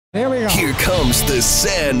Here we go. Here comes the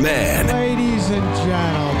Sandman. Ladies and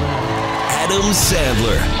gentlemen. Adam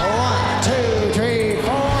Sandler. 1, 2, 3, 4.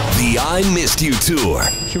 The I Missed You Tour.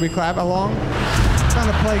 Should we clap along? I'm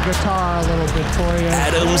gonna play guitar a little bit for you.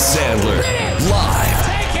 Adam Sandler. Live.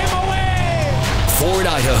 Take him away! Ford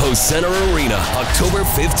Idaho Center Arena, October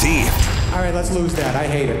 15th. All right, let's lose that. I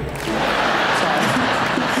hate it.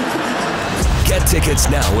 Sorry. Get tickets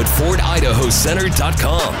now at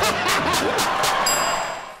FordIdahoCenter.com.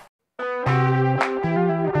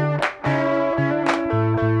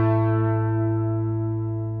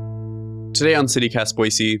 Today on CityCast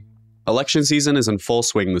Boise, election season is in full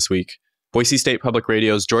swing this week. Boise State Public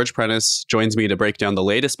Radio's George Prentice joins me to break down the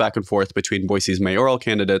latest back and forth between Boise's mayoral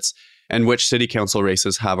candidates and which city council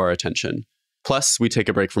races have our attention. Plus, we take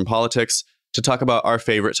a break from politics to talk about our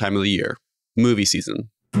favorite time of the year, movie season.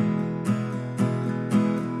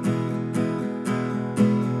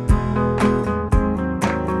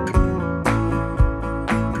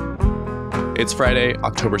 It's Friday,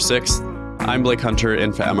 October 6th. I'm Blake Hunter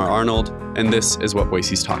in for Emma Arnold, and this is what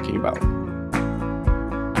Boise's talking about.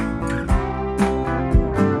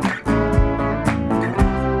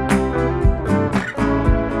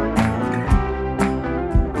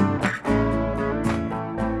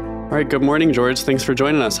 All right, good morning, George. Thanks for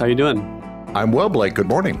joining us. How you doing? I'm well, Blake. Good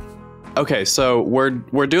morning. Okay, so we're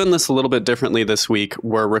doing this a little bit differently this week.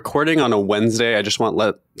 We're recording on a Wednesday. I just want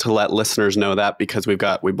to let listeners know that because we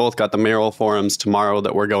both got the mayoral forums tomorrow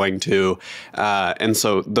that we're going to, and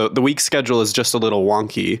so the week schedule is just a little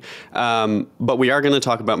wonky. But we are going to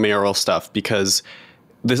talk about mayoral stuff because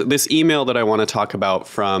this email that I want to talk about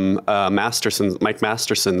from Mike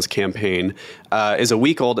Masterson's campaign is a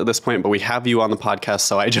week old at this point, but we have you on the podcast,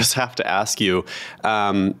 so I just have to ask you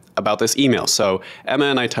about this email. So Emma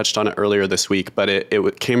and I touched on it earlier this week, but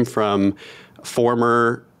it came from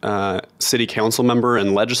former city council member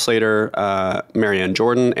and legislator Marianne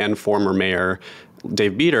Jordan and former mayor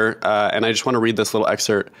Dave Beater, and I just want to read this little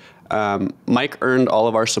excerpt. Mike earned all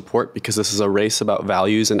of our support because this is a race about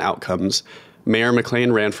values and outcomes. Mayor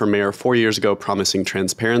McLean ran for mayor 4 years ago promising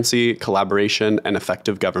transparency, collaboration, and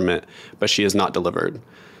effective government, but she has not delivered.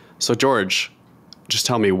 So George, just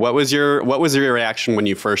tell me, what was your reaction when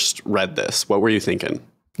you first read this? What were you thinking?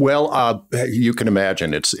 Well, you can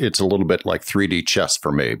imagine it's a little bit like 3D chess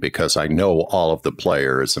for me because I know all of the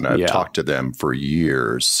players and I've talked to them for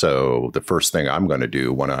years. So the first thing I'm going to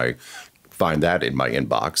do when I find that in my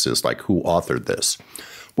inbox is like, who authored this?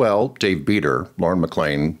 Well, Dave Beater, Lauren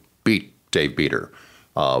McLean beat Dave Beater,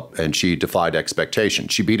 and she defied expectation.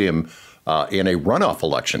 She beat him in a runoff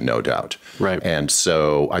election, no doubt. Right. And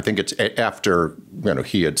so I think it's after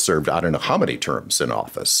he had served I don't know how many terms in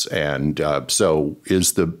office, and so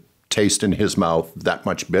is the taste in his mouth that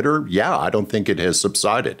much bitter? Yeah, I don't think it has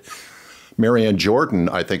subsided. Marianne Jordan,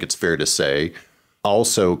 I think it's fair to say,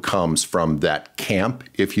 also comes from that camp,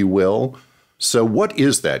 if you will. So what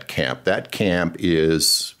is that camp? That camp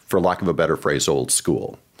is, for lack of a better phrase, old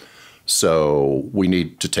school. So we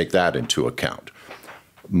need to take that into account.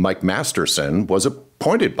 Mike Masterson was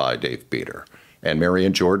appointed by Dave Beater, and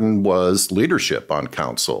Marianne Jordan was leadership on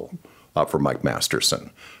council for Mike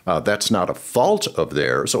Masterson. That's not a fault of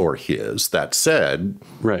theirs or his. That said,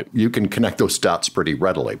 right, you can connect those dots pretty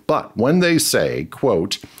readily. But when they say,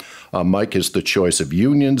 quote, Mike is the choice of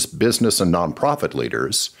unions, business, and nonprofit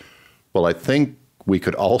leaders, well, I think we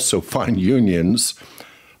could also find unions,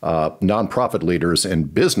 nonprofit leaders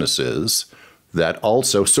and businesses that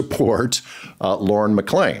also support Lauren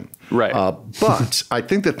McLean. Right. But I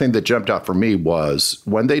think the thing that jumped out for me was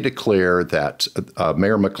when they declare that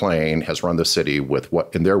Mayor McLean has run the city with what,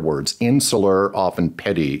 in their words, insular, often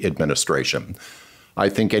petty administration. I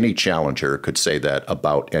think any challenger could say that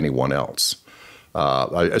about anyone else.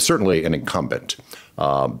 Certainly an incumbent,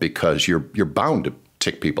 because you're bound to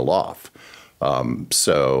tick people off. Was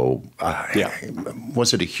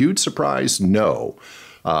it a huge surprise? No.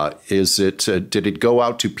 Did it go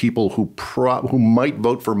out to people who might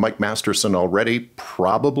vote for Mike Masterson already?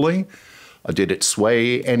 Probably. Did it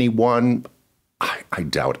sway anyone? I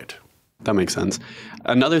doubt it. That makes sense.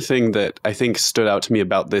 Another thing that I think stood out to me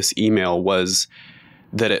about this email was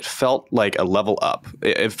that it felt like a level up.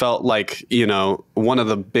 It felt like, one of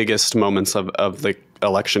the biggest moments of the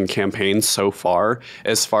election campaign so far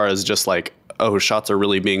as just like, oh, shots are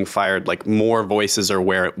really being fired, like more voices are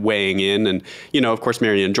weighing in. And, of course,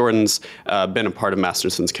 Marianne Jordan's been a part of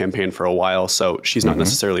Masterson's campaign for a while, so she's not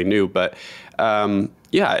necessarily new. But,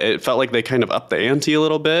 it felt like they kind of upped the ante a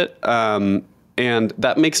little bit. And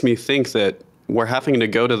that makes me think that we're having to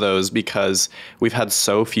go to those because we've had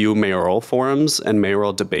so few mayoral forums and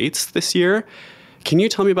mayoral debates this year. Can you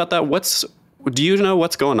tell me about that? What's Do you know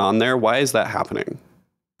what's going on there? Why is that happening?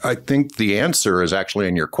 I think the answer is actually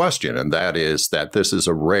in your question, and that is that this is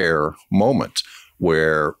a rare moment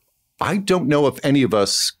where I don't know if any of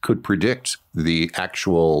us could predict the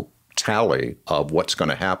actual tally of what's going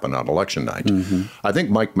to happen on election night. Mm-hmm. I think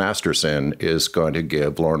Mike Masterson is going to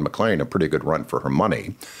give Lauren McLean a pretty good run for her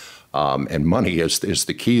money. And money is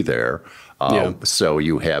the key there. So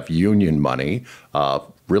you have union money,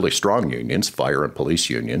 really strong unions, fire and police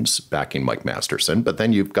unions backing Mike Masterson. But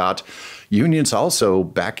then you've got unions also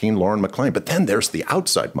backing Lauren McLean. But then there's the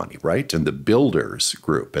outside money, right? And the builders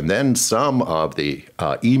group. And then some of the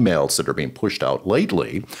emails that are being pushed out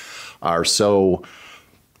lately are so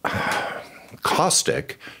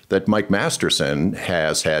caustic that Mike Masterson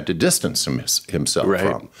has had to distance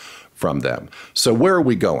himself from them. So where are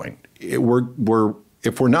we going? If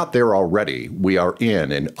we're not there already, we are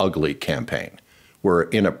in an ugly campaign. We're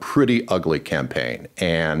in a pretty ugly campaign.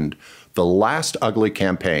 And the last ugly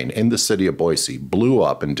campaign in the city of Boise blew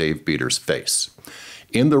up in Dave Beater's face.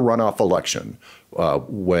 In the runoff election,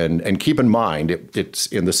 and keep in mind, it's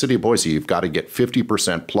in the city of Boise, you've got to get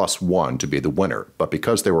 50% plus one to be the winner. But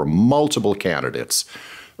because there were multiple candidates,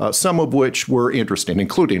 some of which were interesting,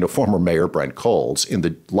 including a former mayor, Brent Coles, in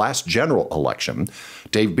the last general election,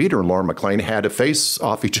 Dave Beater and Lauren McLean had to face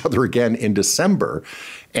off each other again in December.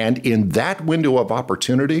 And in that window of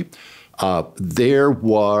opportunity, there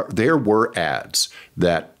were ads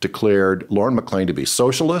that declared Lauren McLean to be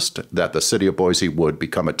socialist, that the city of Boise would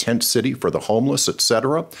become a tent city for the homeless, et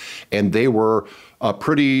cetera. And they were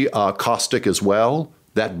pretty caustic as well.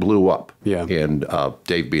 That blew up in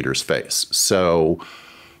Dave Beater's face. So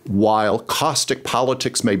while caustic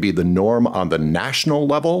politics may be the norm on the national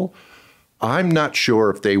level, I'm not sure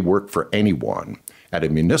if they work for anyone at a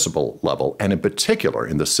municipal level, and in particular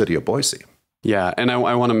in the city of Boise. Yeah, and I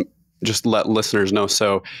want to just let listeners know.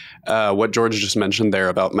 So what George just mentioned there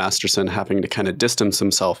about Masterson having to kind of distance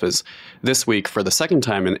himself is this week, for the second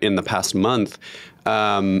time in the past month,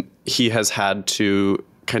 he has had to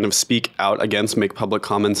kind of speak out against, make public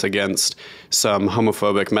comments against some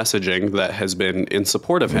homophobic messaging that has been in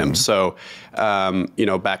support of him. So,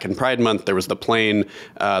 back in Pride Month, there was the plane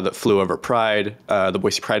that flew over Pride, the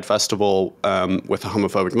Boise Pride Festival, with a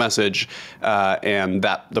homophobic message, and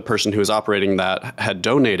that the person who was operating that had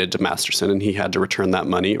donated to Masterson, and he had to return that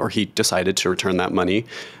money, or he decided to return that money.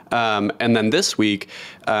 And then this week,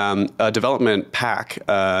 a development PAC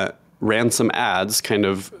ran some ads kind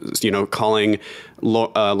of, calling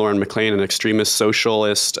Lauren McLean an extremist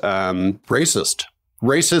socialist. Racist.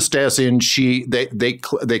 Racist as in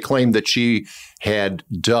they claimed that she had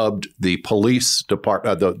dubbed the police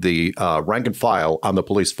department, the rank and file on the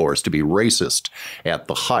police force to be racist at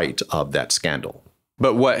the height of that scandal.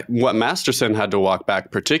 But what Masterson had to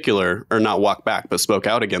spoke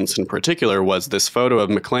out against in particular was this photo of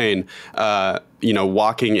McLean,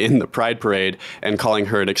 walking in the Pride Parade and calling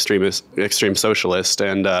her an extreme socialist.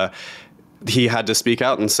 And he had to speak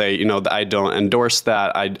out and say, I don't endorse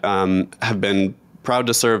that. I have been proud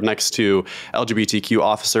to serve next to LGBTQ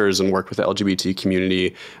officers and work with the LGBT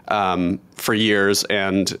community for years.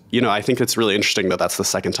 And, I think it's really interesting that that's the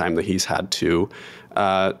second time that he's had to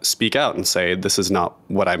speak out and say, this is not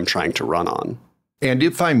what I'm trying to run on. And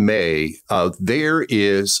if I may, there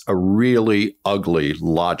is a really ugly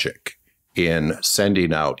logic in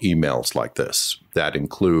sending out emails like this that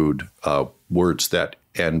include words that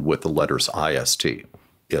end with the letters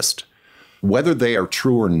ist. Whether they are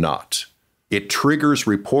true or not, it triggers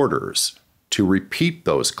reporters to repeat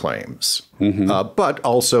those claims, but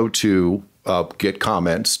also to get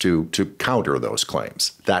comments to counter those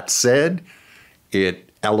claims. That said, it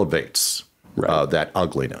elevates that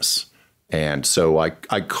ugliness. And so I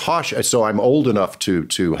caution. So I'm old enough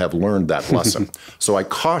to have learned that lesson. So I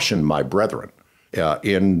caution my brethren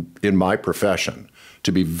in my profession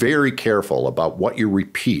to be very careful about what you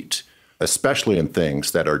repeat, especially in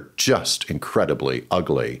things that are just incredibly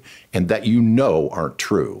ugly and that aren't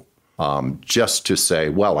true. Just to say,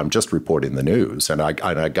 well, I'm just reporting the news, and I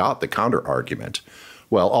got the counter argument.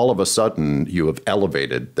 Well, all of a sudden, you have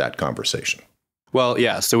elevated that conversation. Well,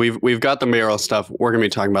 yeah, so we've got the mayoral stuff. We're going to be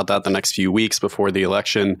talking about that the next few weeks before the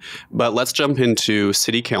election. But let's jump into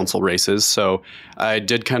city council races. So I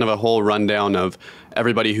did kind of a whole rundown of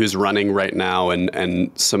everybody who's running right now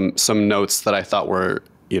and some notes that I thought were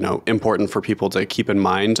important for people to keep in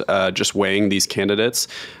mind, just weighing these candidates.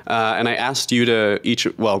 And I asked you to each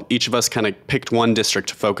of us kind of picked one district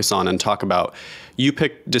to focus on and talk about. You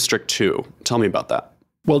picked District 2. Tell me about that.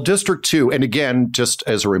 Well, District 2, and again, just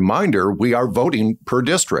as a reminder, we are voting per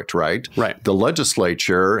district, right? Right. The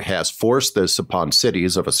legislature has forced this upon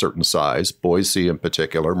cities of a certain size, Boise in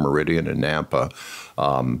particular, Meridian and Nampa,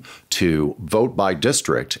 to vote by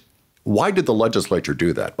district. Why did the legislature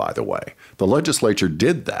do that, by the way? The legislature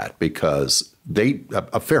did that because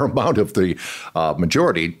a fair amount of the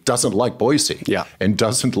majority doesn't like Boise and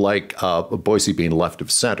doesn't like Boise being left of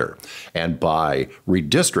center. And by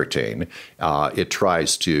redistricting, it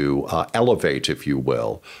tries to elevate, if you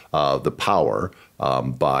will, the power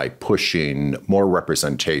by pushing more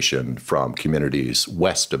representation from communities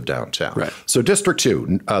west of downtown. Right. So District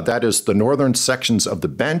 2, that is the northern sections of the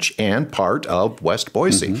bench and part of West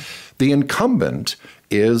Boise. The incumbent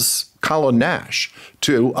is Colin Nash.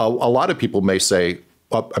 To a lot of people may say,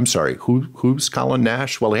 I'm sorry, who's Colin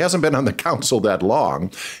Nash? Well, he hasn't been on the council that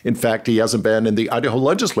long. In fact, he hasn't been in the Idaho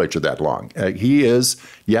legislature that long. He is,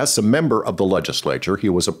 yes, a member of the legislature. He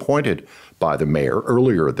was appointed by the mayor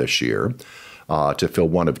earlier this year to fill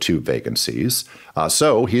one of two vacancies.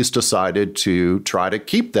 So he's decided to try to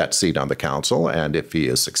keep that seat on the council. And if he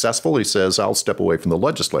is successful, he says, I'll step away from the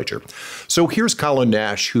legislature. So here's Colin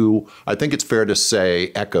Nash, who I think it's fair to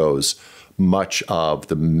say echoes much of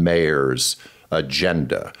the mayor's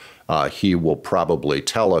agenda. He will probably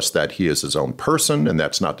tell us that he is his own person, and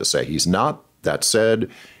that's not to say he's not. That said,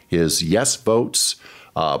 his yes votes,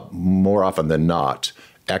 more often than not,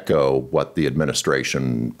 echo what the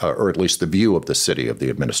administration, or at least the view of the city of the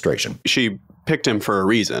administration. She picked him for a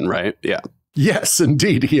reason, right? Yeah. Yes,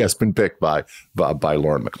 indeed. He has been picked by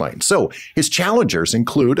Lauren McLean. So his challengers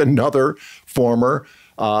include another former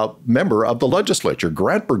member of the legislature,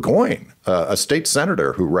 Grant Burgoyne, a state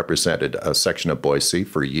senator who represented a section of Boise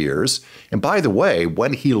for years. And by the way,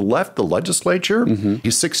 when he left the legislature,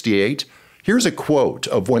 he's 68. Here's a quote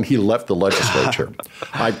of when he left the legislature.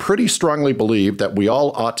 I pretty strongly believe that we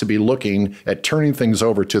all ought to be looking at turning things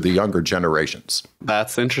over to the younger generations.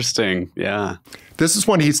 That's interesting. Yeah. This is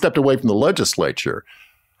when he stepped away from the legislature,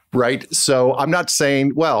 right? So I'm not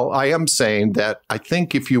saying, well, I am saying that I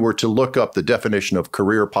think if you were to look up the definition of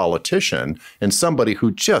career politician and somebody who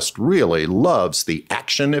just really loves the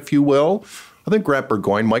action, if you will, I think Grant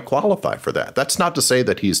Burgoyne might qualify for that. That's not to say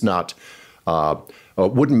that he's not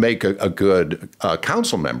wouldn't make a good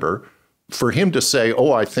council member. For him to say,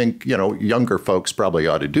 oh, I think, younger folks probably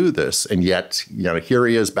ought to do this. And yet, here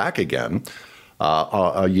he is back again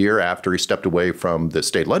a year after he stepped away from the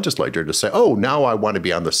state legislature to say, oh, now I want to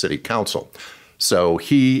be on the city council. So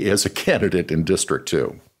he is a candidate in District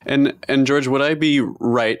 2. And George, would I be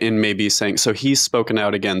right in maybe saying, so he's spoken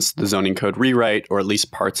out against the zoning code rewrite, or at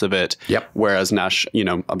least parts of it, whereas Nash,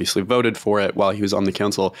 obviously voted for it while he was on the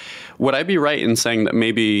council. Would I be right in saying that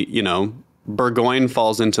maybe, Burgoyne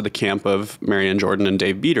falls into the camp of Marianne Jordan and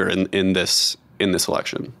Dave Beater in this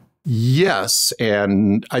election? Yes,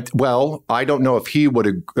 and I don't know if he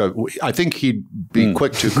would. I think he'd be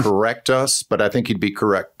quick to correct us, but I think he'd be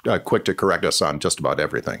quick to correct us on just about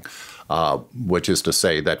everything, which is to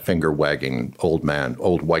say that finger wagging old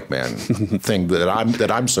white man thing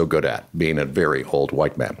that I'm so good at, being a very old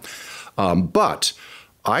white man. But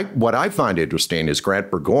what I find interesting is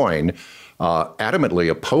Grant Burgoyne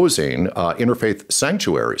adamantly opposing interfaith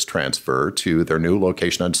sanctuaries transfer to their new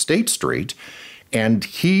location on State Street. And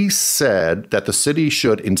he said that the city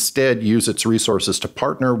should instead use its resources to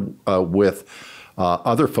partner with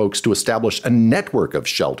other folks to establish a network of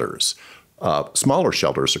shelters, smaller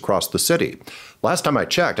shelters across the city. Last time I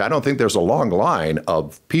checked, I don't think there's a long line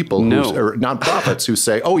of people or nonprofits who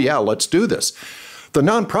say, oh, yeah, let's do this. The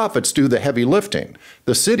nonprofits do the heavy lifting.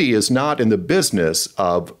 The city is not in the business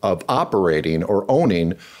of operating or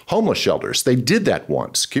owning homeless shelters. They did that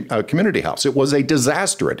once, Community House. It was a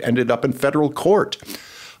disaster. It ended up in federal court.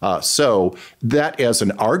 So that as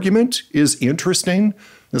an argument is interesting.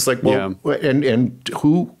 It's like, well, and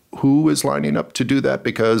who is lining up to do that?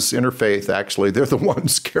 Because interfaith, actually, they're the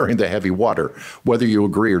ones carrying the heavy water, whether you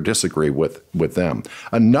agree or disagree with them.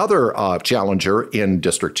 Another challenger in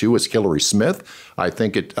District 2 is Hillary Smith. I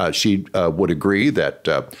think she would agree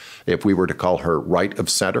that if we were to call her right of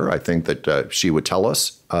center, I think that she would tell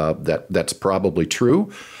us that that's probably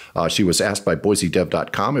true. She was asked by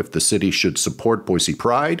BoiseDev.com if the city should support Boise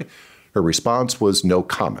Pride. Her response was no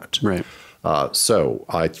comment. Right. So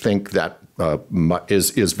I think that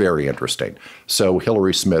is very interesting. So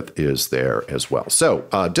Hillary Smith is there as well. So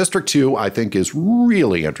District 2, I think, is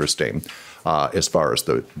really interesting as far as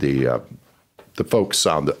the folks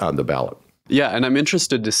on the ballot. Yeah, and I'm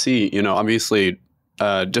interested to see, obviously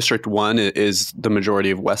District 1 is the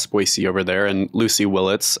majority of West Boise over there, and Lucy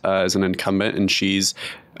Willits is an incumbent, and she's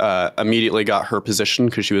immediately got her position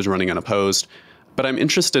because she was running unopposed. But I'm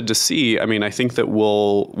interested to see. I mean, I think that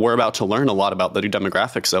we're about to learn a lot about the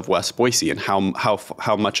demographics of West Boise and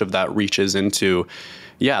how much of that reaches into,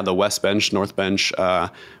 the West Bench, North Bench,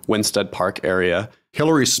 Winstead Park area.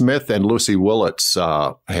 Hillary Smith and Lucy Willits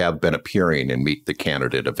have been appearing in Meet the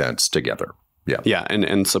Candidate events together. Yeah,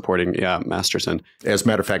 and supporting Masterson. As a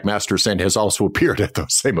matter of fact, Masterson has also appeared at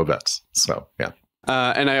those same events. So yeah.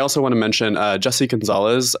 And I also want to mention Jesse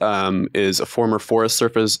Gonzalez is a former Forest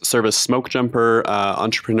Service smoke jumper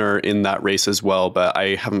entrepreneur in that race as well, but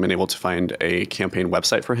I haven't been able to find a campaign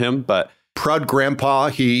website for him. But proud grandpa,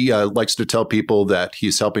 he likes to tell people that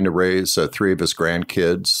he's helping to raise 3 of his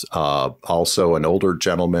grandkids. Also an older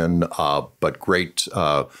gentleman, but great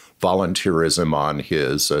volunteerism on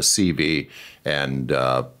his CV. And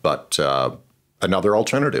but another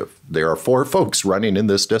alternative. There are 4 folks running in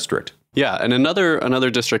this district. Yeah, and another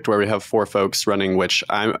district where we have 4 folks running, which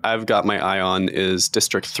I've got my eye on, is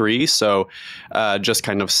District 3. So just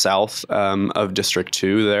kind of south of District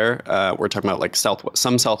 2 there. We're talking about like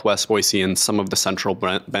some Southwest Boise and some of the Central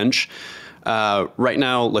Bench. Right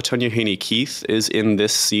now, LaTonya Haney Keith is in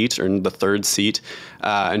this seat, or in the 3rd seat,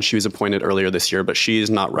 and she was appointed earlier this year, but she's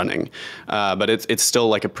not running. But it's still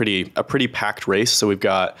like a pretty packed race. So we've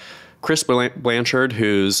got Chris Blanchard,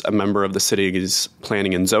 who's a member of the city's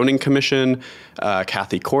Planning and Zoning Commission,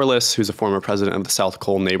 Kathy Corliss, who's a former president of the South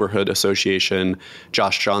Cole Neighborhood Association,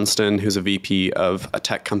 Josh Johnston, who's a VP of a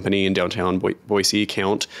tech company in downtown Boise,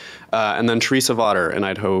 Count, and then Teresa Votter, an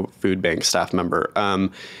Idaho Food Bank staff member.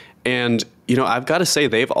 And, I've got to say,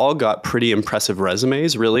 they've all got pretty impressive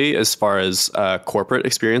resumes, really, as far as corporate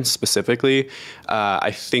experience specifically. I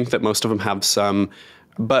think that most of them have some.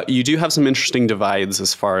 But you do have some interesting divides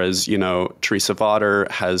as far as, Teresa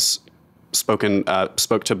Votter has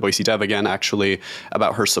spoke to Boise Dev again, actually,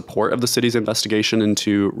 about her support of the city's investigation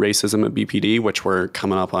into racism at BPD, which we're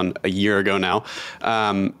coming up on a year ago now.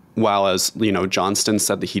 While as, Johnston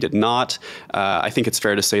said that he did not. I think it's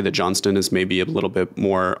fair to say that Johnston is maybe a little bit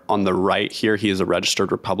more on the right here. He is a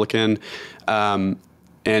registered Republican. But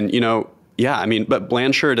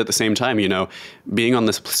Blanchard at the same time, being on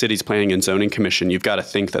the city's Planning and Zoning Commission, you've got to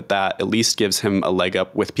think that at least gives him a leg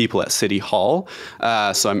up with people at City Hall.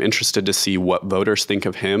 So I'm interested to see what voters think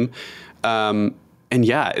of him.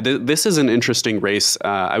 This is an interesting race.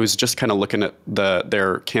 I was just kind of looking at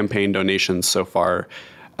their campaign donations so far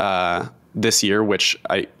this year, which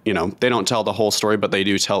they don't tell the whole story, but they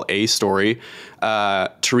do tell a story.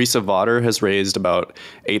 Teresa Votter has raised about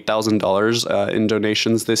 $8,000 in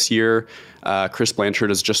donations this year. Chris Blanchard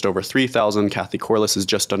is just over $3,000. Kathy Corliss is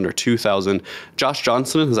just under $2,000. Josh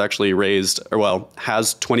Johnson has actually has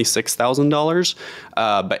 $26,000,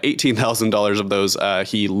 but $18,000 of those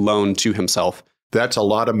he loaned to himself. That's a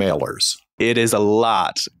lot of mailers. It is a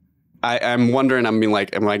lot. I'm wondering, am I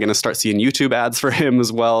going to start seeing YouTube ads for him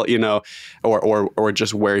as well, or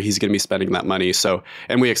just where he's going to be spending that money. So,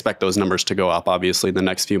 and we expect those numbers to go up, obviously, in the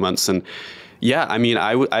next few months. And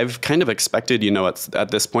I've kind of expected, at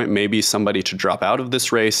this point, maybe somebody to drop out of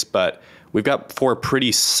this race, but we've got 4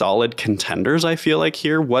 pretty solid contenders, I feel like,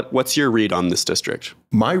 here. What's your read on this district?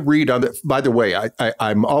 My read on it, by the way,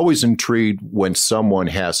 I'm always intrigued when someone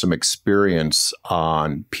has some experience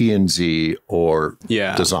on P&Z or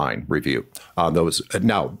design review on those.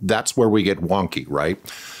 Now, that's where we get wonky, right?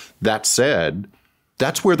 That said,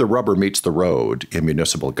 that's where the rubber meets the road in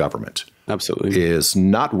municipal government. Absolutely. Is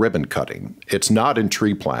not ribbon cutting. It's not in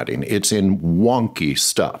tree planting. It's in wonky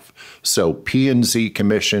stuff. So P&Z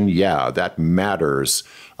Commission, that matters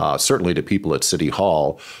certainly to people at City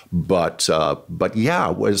Hall. But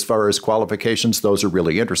as far as qualifications, those are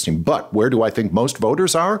really interesting. But where do I think most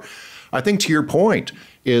voters are? I think to your point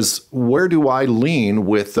is, where do I lean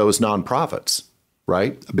with those nonprofits?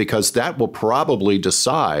 Right? Because that will probably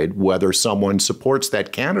decide whether someone supports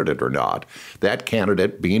that candidate or not. That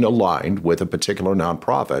candidate being aligned with a particular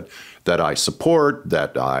nonprofit that I support,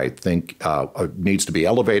 that I think needs to be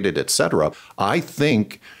elevated, et cetera. I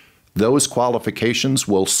think those qualifications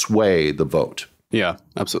will sway the vote. Yeah,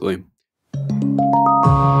 absolutely.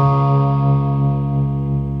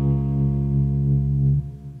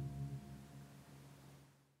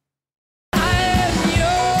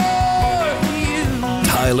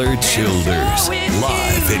 Tyler Childers,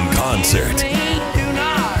 live in concert.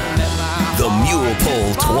 The Mule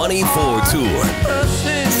Pole 24 Tour.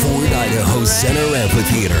 Ford Idaho Center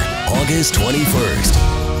Amphitheater, August 21st.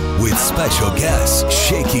 With special guests,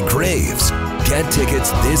 Shaky Graves. Get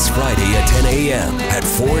tickets this Friday at 10 a.m. at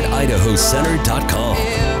FordIdahoCenter.com.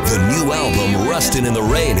 The new album, Rustin' in the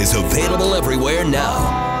Rain, is available everywhere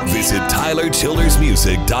now. Visit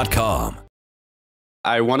TylerChildersMusic.com.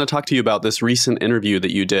 I want to talk to you about this recent interview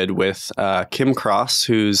that you did with Kim Cross,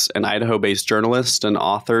 who's an Idaho-based journalist and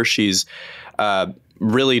author. She's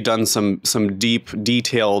really done some deep,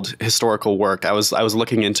 detailed historical work. I was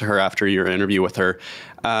looking into her after your interview with her,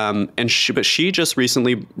 but she just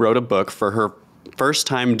recently wrote a book for her first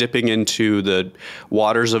time dipping into the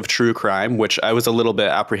waters of true crime, which I was a little bit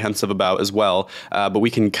apprehensive about as well. But we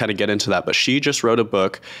can kind of get into that. But she just wrote a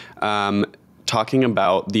book talking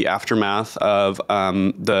about the aftermath of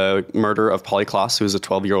the murder of Polly Klaas, who's a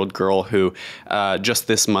 12-year-old girl who just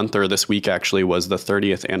this month, or this week actually, was the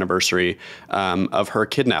 30th anniversary of her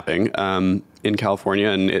kidnapping in California.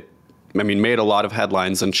 And it made a lot of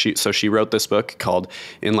headlines. And she wrote this book called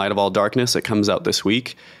In Light of All Darkness. It comes out this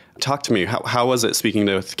week. Talk to me. How was it speaking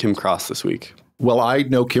to Kim Cross this week? Well, I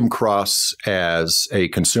know Kim Cross as a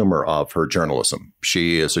consumer of her journalism.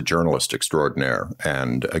 She is a journalist extraordinaire.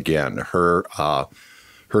 And again, her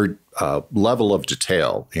level of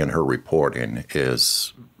detail in her reporting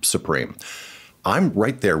is supreme. I'm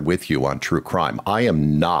right there with you on true crime. I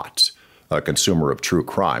am not a consumer of true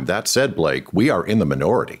crime. That said, Blake, we are in the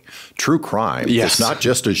minority. True crime is not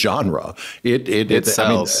just a genre. It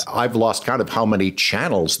sells. I've lost count of how many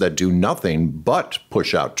channels that do nothing but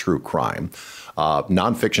push out true crime,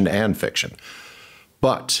 nonfiction and fiction.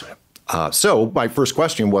 But so my first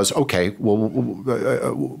question was, okay, well,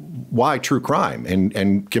 why true crime?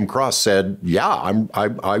 And Kim Cross said, yeah,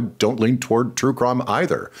 I don't lean toward true crime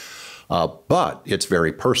either, but it's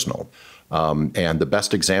very personal. And the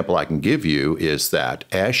best example I can give you is that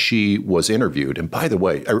as she was interviewed, and by the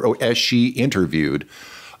way, as she interviewed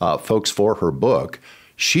folks for her book,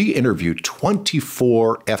 she interviewed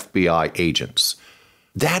 24 FBI agents.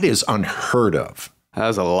 That is unheard of. That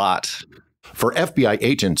was a lot. For FBI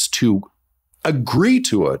agents to agree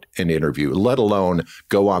to an interview, let alone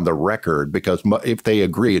go on the record, because if they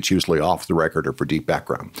agree, it's usually off the record or for deep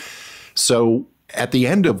background. So at the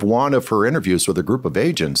end of one of her interviews with a group of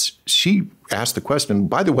agents, she asked the question,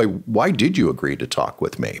 by the way, why did you agree to talk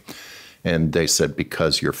with me? And they said,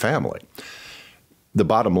 because you're family. The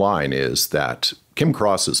bottom line is that Kim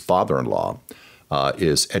Cross's father-in-law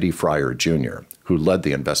is Eddie Fryer Jr., who led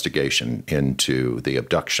the investigation into the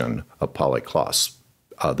abduction of Polly Klaas.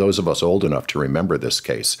 Those of us old enough to remember this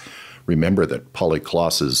case remember that Polly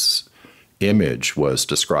Klaas's image was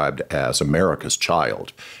described as America's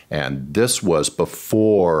child. And this was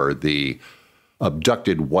before the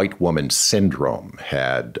abducted white woman syndrome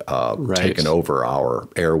had taken over our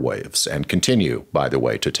airwaves and continue, by the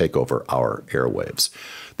way, to take over our airwaves.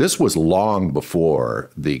 This was long before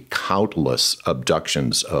the countless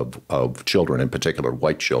abductions of children, in particular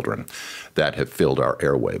white children, that have filled our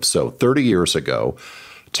airwaves. So 30 years ago,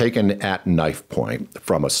 taken at knife point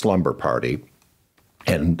from a slumber party,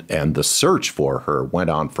 and the search for her went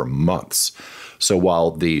on for months. So while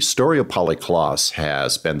the story of Polly Klaas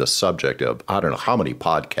has been the subject of I don't know how many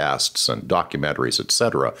podcasts and documentaries, et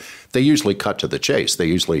cetera, they usually cut to the chase. They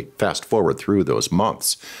usually fast forward through those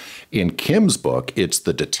months. In Kim's book, it's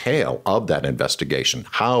the detail of that investigation.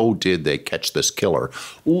 How did they catch this killer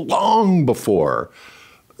long before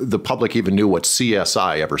the public even knew what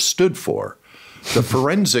CSI ever stood for? The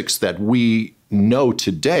forensics that we know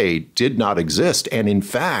today did not exist, and in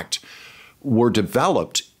fact were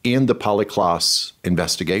developed in the Polly Klaas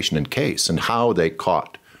investigation and case, and how they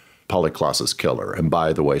caught Polly Klaas's killer. And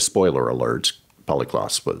by the way, spoiler alert, Polly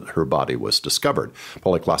Klaas, her body was discovered.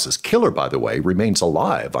 Polly Klaas's killer, by the way, remains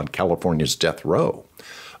alive on California's death row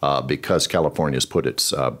because California's put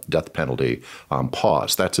its death penalty on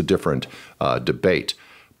pause. That's a different debate.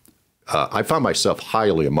 I found myself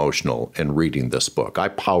highly emotional in reading this book. I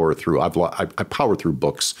power through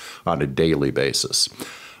books on a daily basis.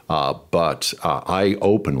 But I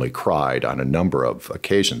openly cried on a number of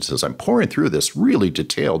occasions as I'm pouring through this really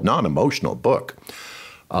detailed, non-emotional book,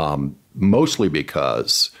 mostly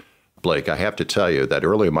because, Blake, I have to tell you that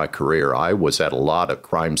early in my career, I was at a lot of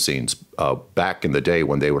crime scenes back in the day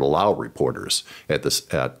when they would allow reporters at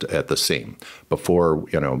the scene before,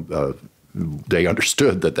 they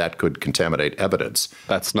understood that could contaminate evidence.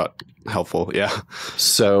 That's not helpful, yeah.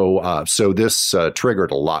 So this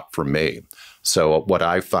triggered a lot for me. So what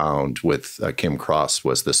I found with Kim Cross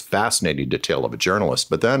was this fascinating detail of a journalist.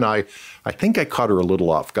 But then I think I caught her a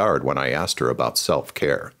little off guard when I asked her about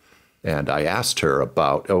self-care. And I asked her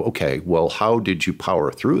about, how did you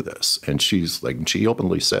power through this? And she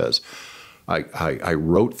openly says, I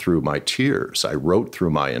wrote through my tears. I wrote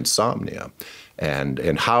through my insomnia.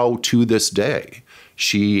 And how to this day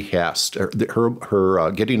she has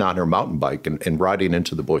her getting on her mountain bike and riding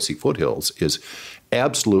into the Boise foothills is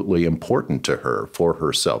absolutely important to her for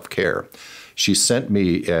her self-care. she sent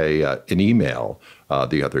me an email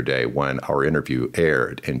the other day when our interview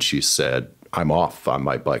aired, and she said, I'm off on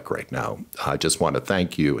my bike right now. I just want to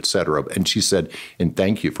thank you, et cetera. And she said, and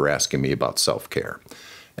thank you for asking me about self-care.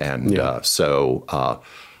 And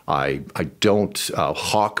I don't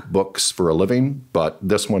hawk books for a living, but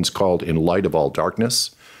this one's called In Light of All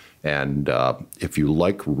Darkness. And if you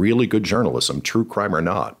like really good journalism, true crime or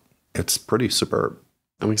not, it's pretty superb.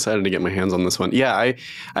 I'm excited to get my hands on this one. Yeah, I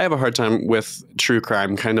have a hard time with true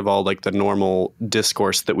crime, kind of all like the normal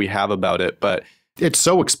discourse that we have about it, but it's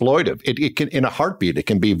so exploitive. It can, in a heartbeat, it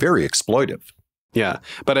can be very exploitive. Yeah,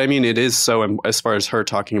 but I mean, it is so, as far as her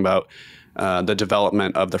talking about the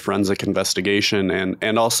development of the forensic investigation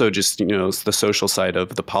and also just, the social side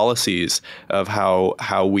of the policies of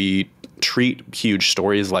how we treat huge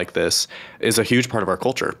stories like this is a huge part of our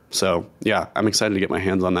culture. So yeah, I'm excited to get my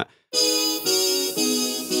hands on that.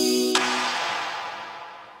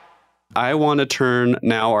 I want to turn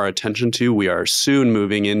now our attention to, we are soon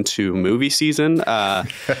moving into movie season.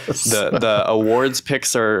 The awards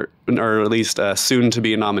picks or at least soon to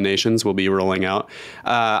be nominations will be rolling out.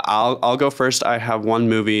 I'll go first. I have one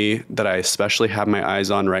movie that I especially have my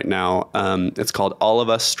eyes on right now. It's called All of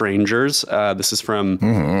Us Strangers. This is from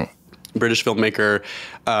British filmmaker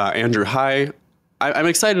Andrew High. I'm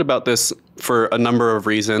excited about this for a number of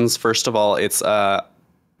reasons. First of all, it's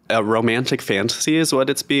a romantic fantasy is what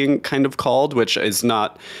it's being kind of called, which is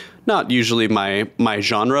not usually my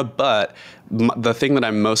genre, but the thing that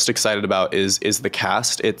I'm most excited about is the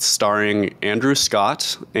cast. It's starring Andrew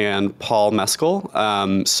Scott and Paul Mescal.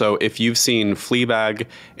 So if you've seen Fleabag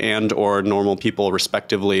and or Normal People,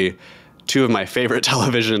 respectively, two of my favorite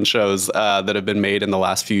television shows that have been made in the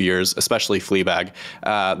last few years, especially Fleabag,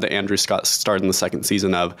 that Andrew Scott starred in the second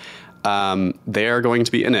season of, they are going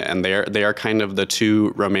to be in it, and they are kind of the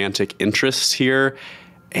two romantic interests here.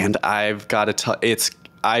 And I've got to tell,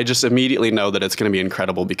 I just immediately know that it's going to be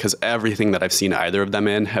incredible because everything that I've seen either of them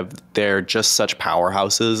in they're just such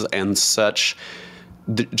powerhouses and such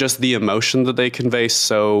just the emotion that they convey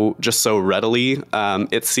so readily.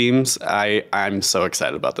 It seems I'm so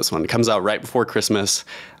excited about this one. It comes out right before Christmas,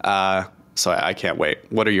 so I can't wait.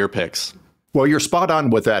 What are your picks? Well, you're spot on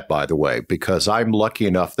with that, by the way, because I'm lucky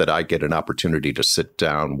enough that I get an opportunity to sit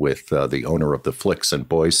down with the owner of the Flicks in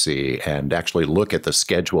Boise and actually look at the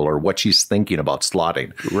schedule or what she's thinking about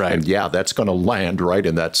slotting. Right. And yeah, that's going to land right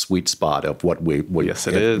in that sweet spot of what we yes,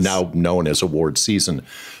 it is now known as award season.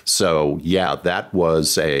 So yeah, that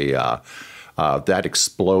was that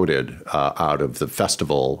exploded out of the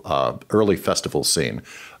festival, early festival scene.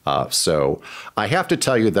 So I have to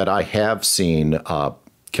tell you that I have seen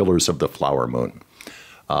Killers of the Flower Moon,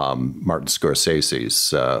 Martin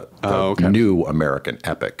Scorsese's new American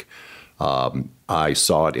epic. I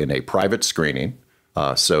saw it in a private screening,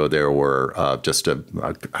 so there were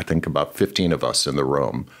I think about 15 of us in the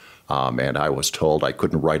room, and I was told I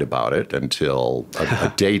couldn't write about it until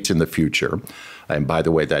a date in the future. And by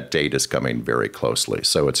the way, that date is coming very closely.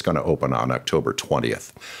 So it's going to open on October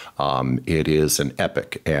 20th. It is an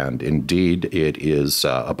epic, and indeed it is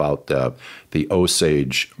about the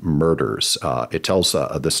Osage murders. It tells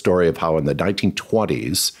the story of how in the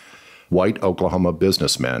 1920s, white Oklahoma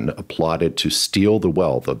businessmen plotted to steal the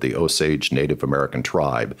wealth of the Osage Native American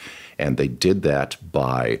tribe, and they did that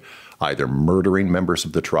by either murdering members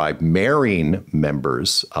of the tribe, marrying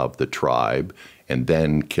members of the tribe, and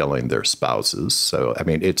then killing their spouses. So, I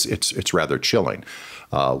mean, it's rather chilling.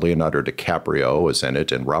 Leonardo DiCaprio is in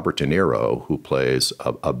it, and Robert De Niro, who plays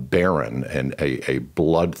a baron, and a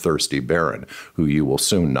bloodthirsty baron, who you will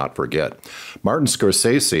soon not forget. Martin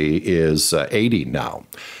Scorsese is 80 now.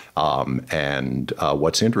 And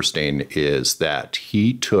what's interesting is that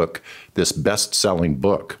he took this best-selling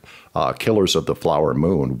book, Killers of the Flower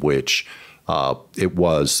Moon, which it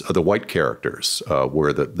was the white characters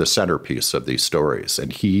were the centerpiece of these stories,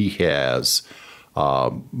 and he's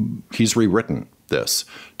rewritten this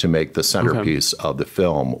to make the centerpiece of the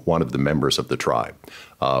film one of the members of the tribe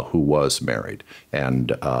who was married,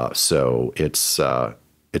 and so it's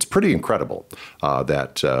pretty incredible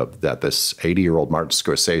that this 80-year-old Martin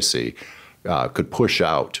Scorsese could push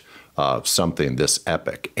out something this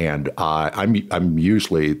epic. And I'm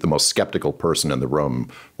usually the most skeptical person in the room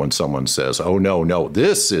when someone says, "Oh no,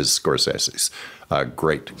 this is Scorsese's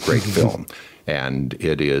great film," and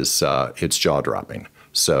it's jaw dropping.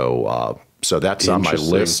 So that's on my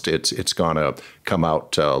list. It's gonna come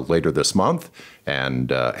out later this month, and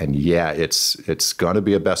yeah, it's gonna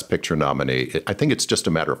be a Best Picture nominee. I think it's just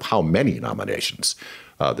a matter of how many nominations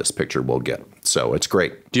this picture will get. So it's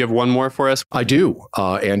great. Do you have one more for us? I do,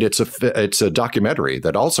 and it's a documentary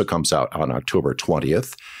that also comes out on October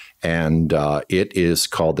 20th, and it is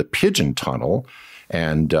called The Pigeon Tunnel.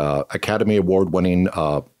 And Academy Award-winning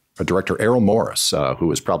director Errol Morris,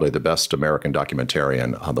 who is probably the best American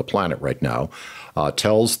documentarian on the planet right now,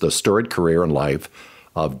 tells the storied career and life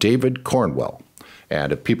of David Cornwell.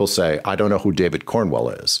 And if people say, I don't know who David Cornwell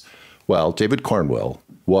is, well, David Cornwell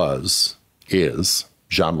is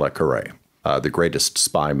Jean Le Carré, the greatest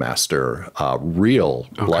spy master, real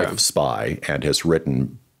life spy, and has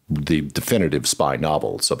written the definitive spy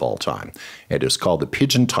novels of all time. It is called The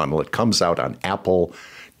Pigeon Tunnel. It comes out on Apple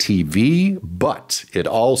TV, but it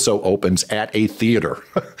also opens at a theater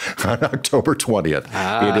on October 20th.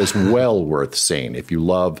 It is well worth seeing. If you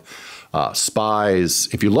love spies,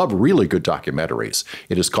 if you love really good documentaries,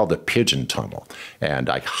 it is called The Pigeon Tunnel, and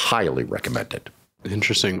I highly recommend it.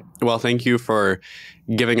 Interesting. Well, thank you for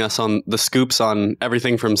giving us on the scoops on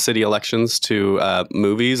everything from city elections to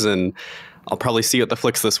movies, and I'll probably see you at the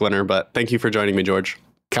Flicks this winter, but thank you for joining me, George.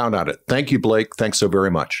 Count on it. Thank you, Blake. Thanks so very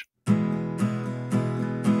much.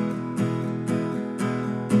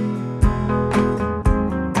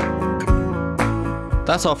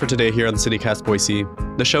 That's all for today here on CityCast Boise.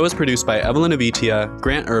 The show is produced by Evelyn Avitia,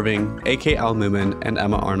 Grant Irving, A.K. Al Moomin, and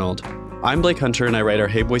Emma Arnold. I'm Blake Hunter, and I write our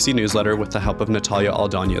Hey Boise newsletter with the help of Natalia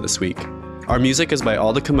Aldana this week. Our music is by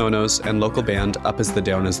All the Kimonos and local band Up As the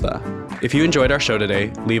Down As The. If you enjoyed our show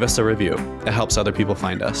today, leave us a review. It helps other people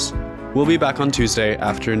find us. We'll be back on Tuesday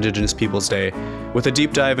after Indigenous Peoples Day with a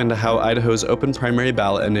deep dive into how Idaho's open primary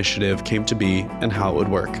ballot initiative came to be and how it would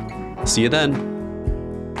work. See you then.